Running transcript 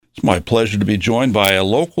It's my pleasure to be joined by a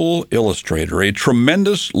local illustrator, a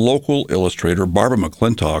tremendous local illustrator, Barbara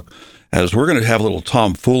McClintock, as we're going to have a little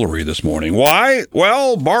tomfoolery this morning. Why?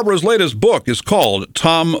 Well, Barbara's latest book is called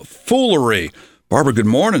Tomfoolery. Barbara, good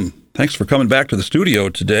morning. Thanks for coming back to the studio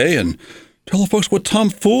today, and tell the folks what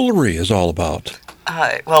tomfoolery is all about.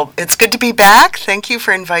 Well, it's good to be back. Thank you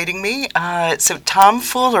for inviting me. So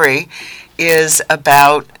Tomfoolery is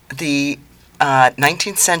about the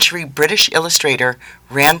 19th century British illustrator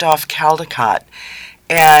Randolph Caldecott,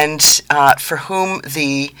 and for whom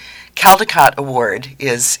the Caldecott Award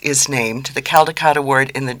is named. The Caldecott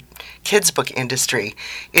Award in the kids' book industry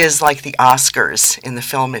is like the Oscars in the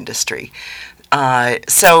film industry.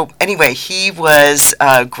 So anyway, he was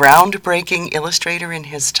a groundbreaking illustrator in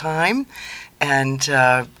his time, and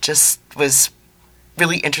just was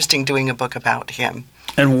really interesting doing a book about him.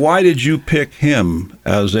 And why did you pick him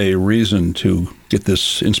as a reason to get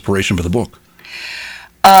this inspiration for the book?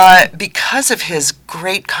 Because of his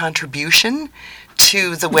great contribution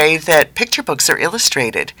to the way that picture books are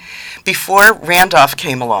illustrated. Before Randolph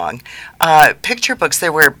came along, picture books,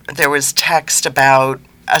 there was text about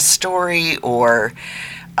a story or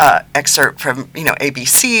excerpt from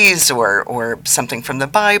ABCs or something from the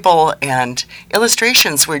Bible, and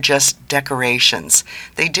illustrations were just decorations.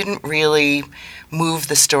 They didn't really move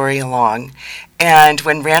the story along. And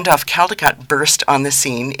when Randolph Caldecott burst on the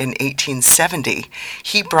scene in 1870,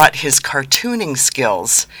 he brought his cartooning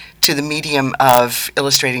skills to the medium of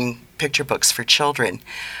illustrating picture books for children,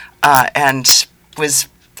 and was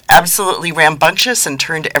absolutely rambunctious and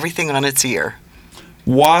turned everything on its ear.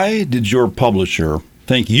 Why did your publisher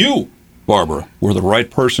think you, Barbara, were the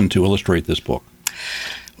right person to illustrate this book?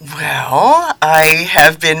 Well, I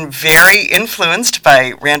have been very influenced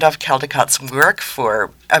by Randolph Caldecott's work for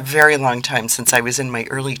a very long time, since I was in my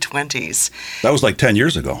early 20s. That was like 10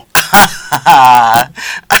 years ago.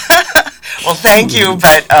 Well, thank you,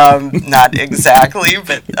 but not exactly,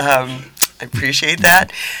 but I appreciate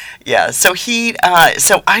that. Yeah, so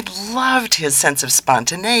so I loved his sense of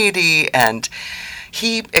spontaneity, and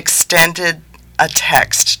he extended a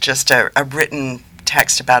text, just a written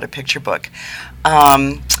text about a picture book,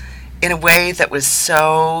 in a way that was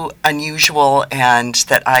so unusual and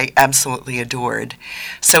that I absolutely adored.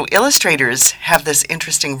 So illustrators have this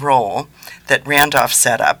interesting role that Randolph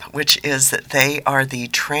set up, which is that they are the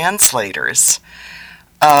translators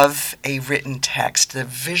of a written text, the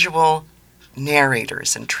visual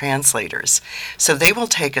narrators and translators. So they will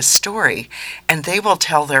take a story and they will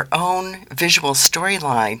tell their own visual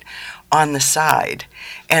storyline on the side,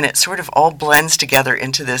 and it sort of all blends together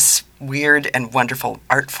into this weird and wonderful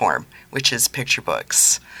art form, which is picture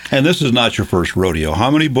books. And this is not your first rodeo.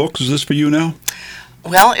 How many books is this for you now?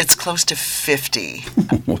 Well, it's close to 50.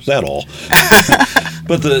 Was that all?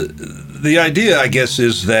 But the idea, I guess,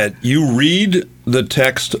 is that you read the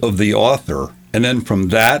text of the author, and then from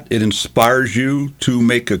that, it inspires you to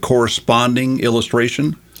make a corresponding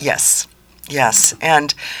illustration? Yes,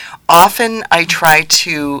 and often I try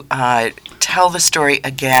to tell the story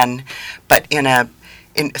again, but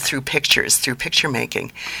through pictures, through picture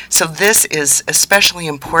making. So this is especially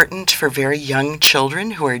important for very young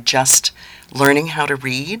children who are just learning how to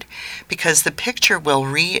read, because the picture will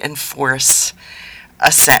reinforce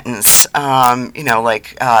a sentence,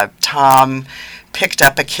 like Tom picked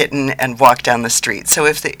up a kitten and walked down the street. So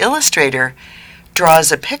if the illustrator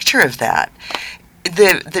draws a picture of that,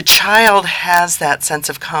 the child has that sense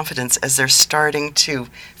of confidence as they're starting to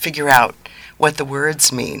figure out what the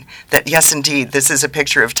words mean. That yes, indeed, this is a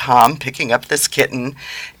picture of Tom picking up this kitten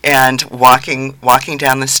and walking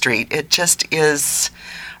down the street. It just is,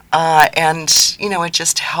 and it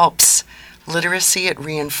just helps literacy. It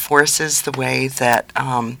reinforces the way that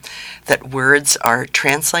that words are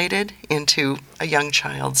translated into a young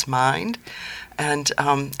child's mind, and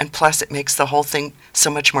plus it makes the whole thing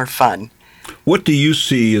so much more fun. What do you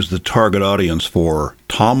see as the target audience for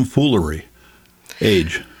Tomfoolery?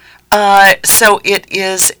 Age? So it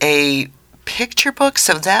is a picture book,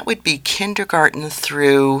 so that would be kindergarten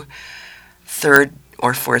through 3rd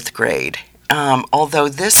or 4th grade. Although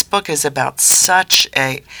this book is about such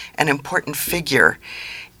an important figure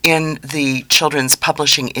in the children's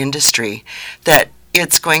publishing industry that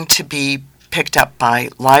it's going to be picked up by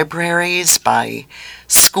libraries, by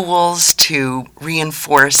schools, to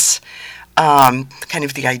reinforce kind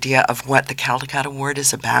of the idea of what the Caldecott Award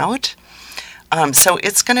is about. So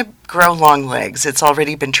it's going to grow long legs. It's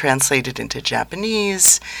already been translated into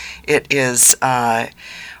Japanese. It is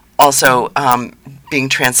also being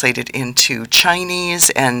translated into Chinese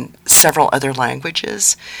and several other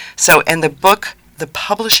languages. So, and the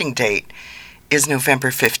publishing date is November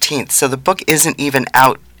 15th. So the book isn't even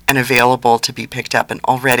out and available to be picked up, and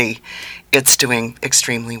already it's doing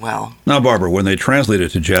extremely well. Now, Barbara, when they translate it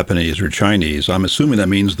to Japanese or Chinese, I'm assuming that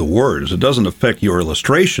means the words. It doesn't affect your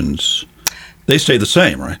illustrations. They stay the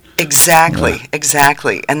same, right? Exactly,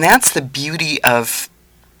 exactly. And that's the beauty of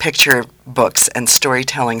picture books and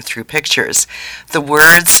storytelling through pictures. The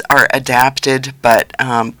words are adapted, but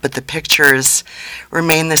the pictures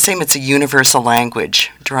remain the same. It's a universal language.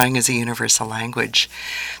 Drawing is a universal language.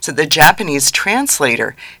 So the Japanese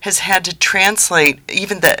translator has had to translate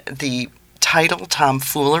even the title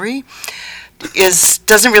Tomfoolery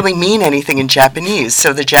doesn't really mean anything in Japanese.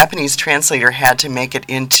 So the Japanese translator had to make it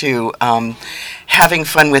into having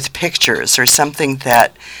fun with pictures, or something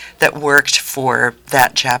that worked for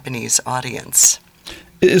that Japanese audience.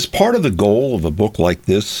 Is part of the goal of a book like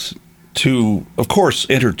this to, of course,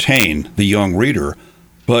 entertain the young reader,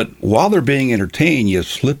 but while they're being entertained, you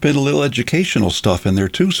slip in a little educational stuff in there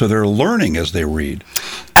too, so they're learning as they read?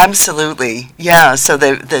 Absolutely, yeah. So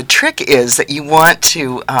the trick is that you want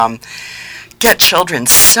to get children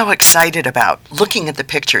so excited about looking at the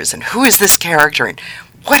pictures and who is this character and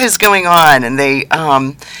what is going on, and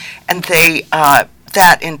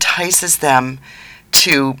that entices them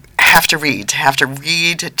to have to read,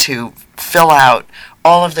 to fill out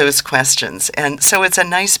all of those questions. And so it's a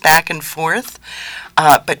nice back and forth,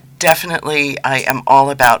 but definitely I am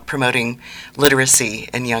all about promoting literacy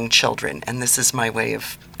in young children, and this is my way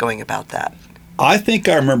of going about that. I think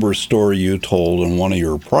I remember a story you told in one of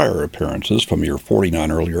your prior appearances from your 49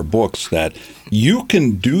 earlier books that you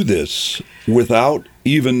can do this without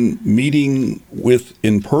even meeting with,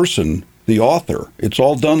 in person, the author. It's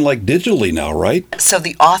all done like digitally now, right? So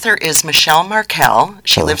the author is Michelle Markel.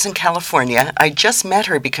 She lives in California. I just met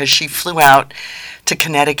her because she flew out to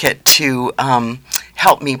Connecticut to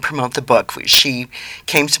help me promote the book. She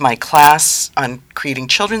came to my class on creating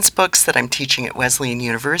children's books that I'm teaching at Wesleyan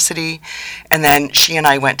University, and then she and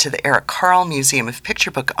I went to the Eric Carle Museum of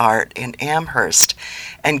Picture Book Art in Amherst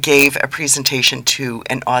and gave a presentation to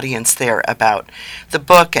an audience there about the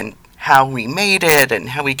book and how we made it and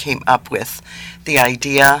how we came up with the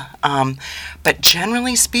idea. But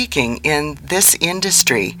generally speaking, in this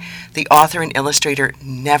industry, the author and illustrator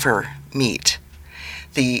never meet.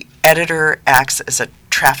 The editor acts as a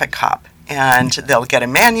traffic cop, and they'll get a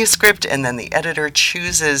manuscript, and then the editor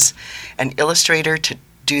chooses an illustrator to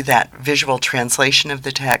do that visual translation of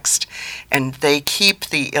the text, and they keep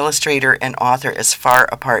the illustrator and author as far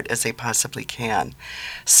apart as they possibly can.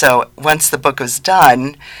 So once the book was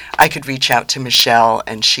done, I could reach out to Michelle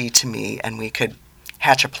and she to me, and we could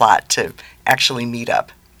hatch a plot to actually meet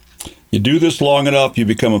up. You do this long enough, you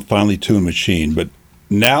become a finely tuned machine, but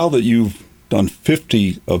now that you've done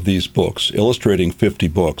 50 of these books, illustrating 50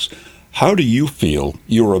 books, how do you feel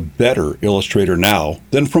you're a better illustrator now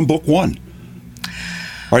than from book one?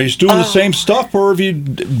 Are you still doing the same stuff, or have you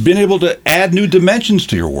been able to add new dimensions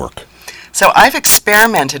to your work? So I've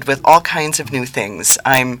experimented with all kinds of new things.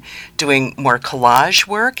 I'm doing more collage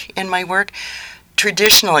work in my work.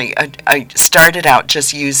 Traditionally, I started out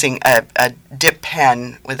just using a dip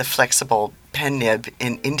pen with a flexible pen nib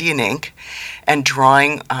in Indian ink and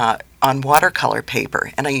drawing on watercolor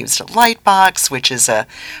paper. And I used a light box, which is a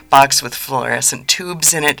box with fluorescent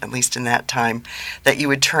tubes in it, at least in that time, that you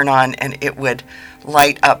would turn on and it would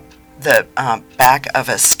light up the back of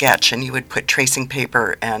a sketch, and you would put tracing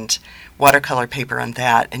paper and watercolor paper on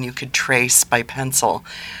that, and you could trace by pencil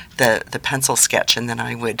the pencil sketch, and then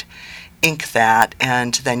I would ink that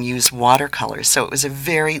and then use watercolors. So it was a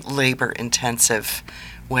very labor-intensive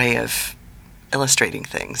way of illustrating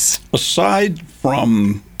things. Aside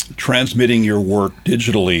from transmitting your work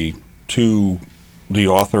digitally to the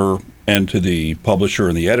author and to the publisher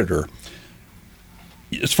and the editor,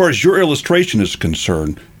 as far as your illustration is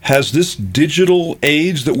concerned, has this digital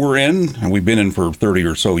age that we're in, and we've been in for 30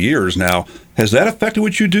 or so years now, has that affected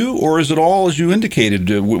what you do, or is it all, as you indicated,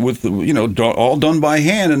 with all done by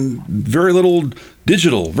hand and very little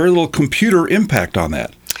digital, very little computer impact on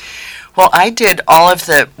that? Well, I did all of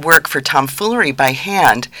the work for Tomfoolery by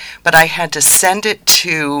hand, but I had to send it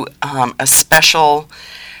to a special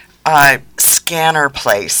scanner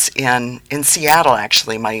place in Seattle,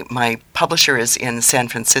 actually. My publisher is in San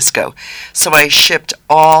Francisco. So I shipped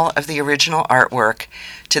all of the original artwork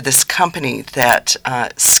to this company that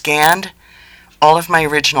scanned all of my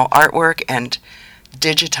original artwork and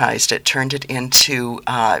digitized it, turned it into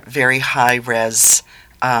very high-res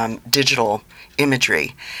digital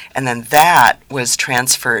imagery. And then that was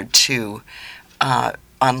transferred to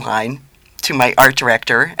online to my art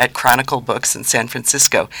director at Chronicle Books in San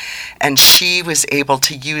Francisco. And she was able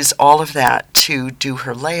to use all of that to do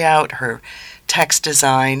her layout, her text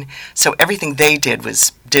design. So everything they did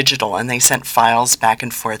was digital, and they sent files back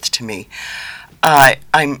and forth to me.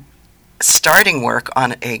 I'm starting work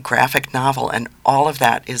on a graphic novel, and all of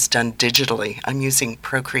that is done digitally. I'm using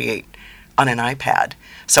Procreate on an iPad.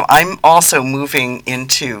 So I'm also moving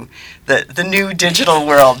into the new digital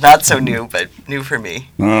world. Not so new, but new for me.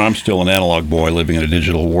 I'm still an analog boy living in a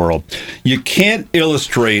digital world. You can't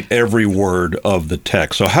illustrate every word of the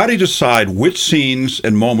text. So how do you decide which scenes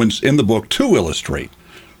and moments in the book to illustrate?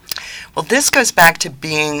 Well, this goes back to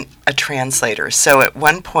being a translator. So at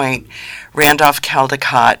one point, Randolph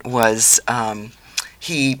Caldecott was,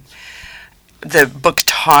 the book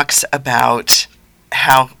talks about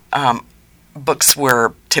how books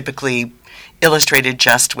were typically illustrated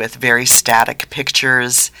just with very static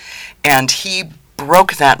pictures, and he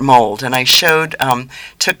broke that mold. And I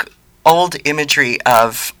took old imagery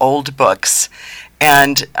of old books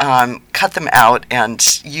and cut them out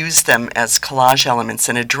and used them as collage elements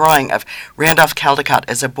in a drawing of Randolph Caldecott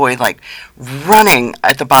as a boy, like running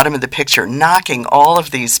at the bottom of the picture, knocking all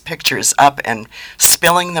of these pictures up and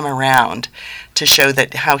spilling them around to show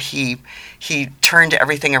that how he turned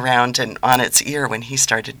everything around and on its ear when he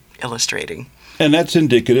started illustrating. And that's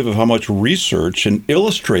indicative of how much research an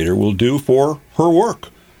illustrator will do for her work.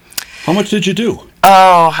 How much did you do?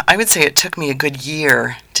 Oh, I would say it took me a good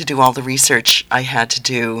year to do all the research I had to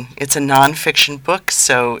do. It's a nonfiction book,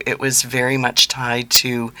 so it was very much tied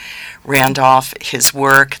to Randolph, his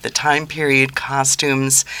work, the time period,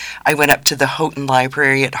 costumes. I went up to the Houghton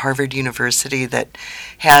Library at Harvard University that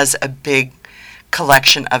has a big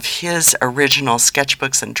collection of his original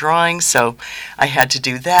sketchbooks and drawings, so I had to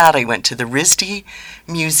do that. I went to the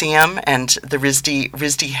Museum, and the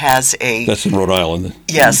RISD has a... That's in Rhode Island.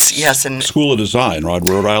 Yes. And School of Design, right?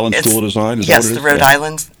 Rhode Island School of Design? Is yes, that what it the is? Rhode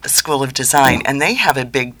Island School of Design, and they have a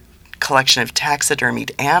big collection of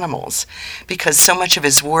taxidermied animals because so much of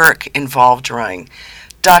his work involved drawing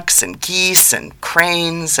ducks and geese and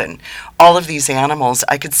cranes and all of these animals.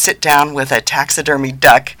 I could sit down with a taxidermy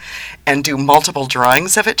duck and do multiple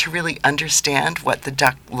drawings of it to really understand what the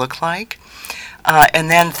duck looked like. And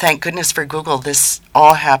then, thank goodness for Google, this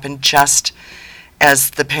all happened just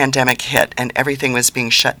as the pandemic hit and everything was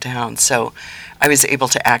being shut down. So I was able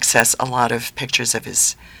to access a lot of pictures of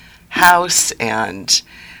his house and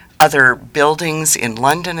other buildings in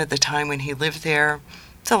London at the time when he lived there.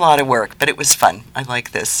 It's a lot of work, but it was fun. I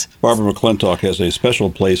like this. Barbara McClintock has a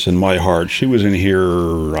special place in my heart. She was in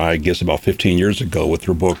here, I guess, about 15 years ago with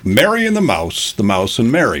her book, Mary and the Mouse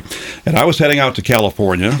and Mary. And I was heading out to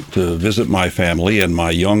California to visit my family and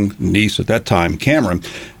my young niece at that time, Cameron.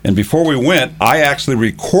 And before we went, I actually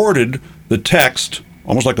recorded the text,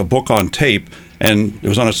 almost like a book on tape, and it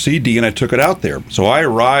was on a CD, and I took it out there. So I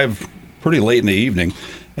arrived pretty late in the evening,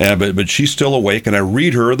 but she's still awake, and I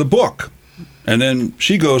read her the book. And then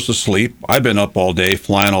she goes to sleep. I've been up all day,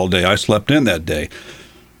 flying all day. I slept in that day.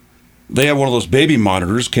 They have one of those baby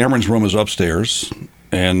monitors. Cameron's room is upstairs,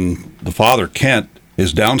 and the father, Kent,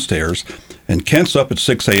 is downstairs. And Kent's up at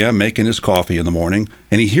 6 a.m. making his coffee in the morning,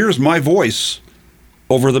 and he hears my voice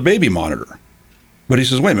over the baby monitor. But he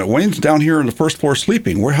says, wait a minute, Wayne's down here on the first floor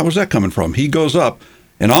sleeping. How was that coming from? He goes up,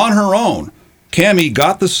 and on her own, Cammie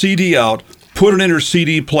got the CD out, put it in her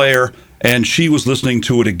CD player, and she was listening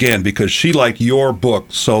to it again because she liked your book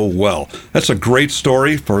so well. That's a great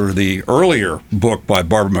story for the earlier book by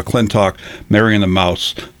Barbara McClintock, Mary and the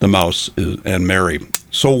Mouse and Mary.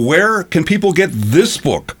 So where can people get this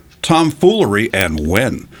book, Tomfoolery, and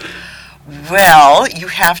when? Well,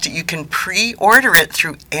 you can pre-order it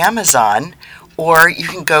through Amazon, or you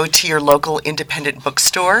can go to your local independent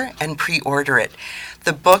bookstore and pre-order it.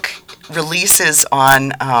 The book releases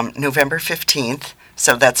on November 15th.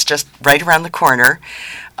 So that's just right around the corner.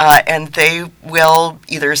 And they will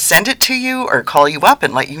either send it to you or call you up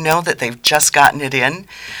and let you know that they've just gotten it in.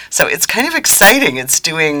 So it's kind of exciting. It's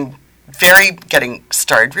getting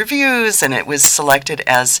starred reviews, and it was selected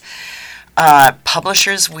as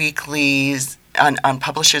Publishers Weekly's, on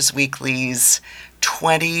Publishers Weekly's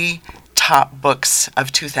 20 top books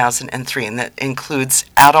of 2003. And that includes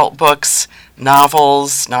adult books,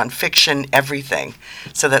 novels, nonfiction, everything.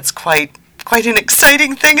 So that's quite an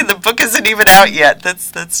exciting thing, and the book isn't even out yet.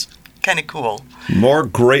 That's kind of cool. More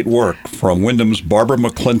great work from Wyndham's Barbara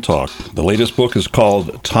McClintock. The latest book is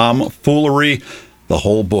called Tomfoolery. The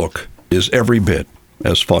whole book is every bit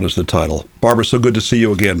as fun as the title. Barbara, so good to see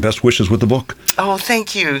you again. Best wishes with the book. Oh,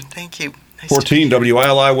 thank you. Thank you. Nice 14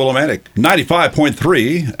 WILI Willimantic,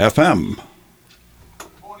 95.3 FM.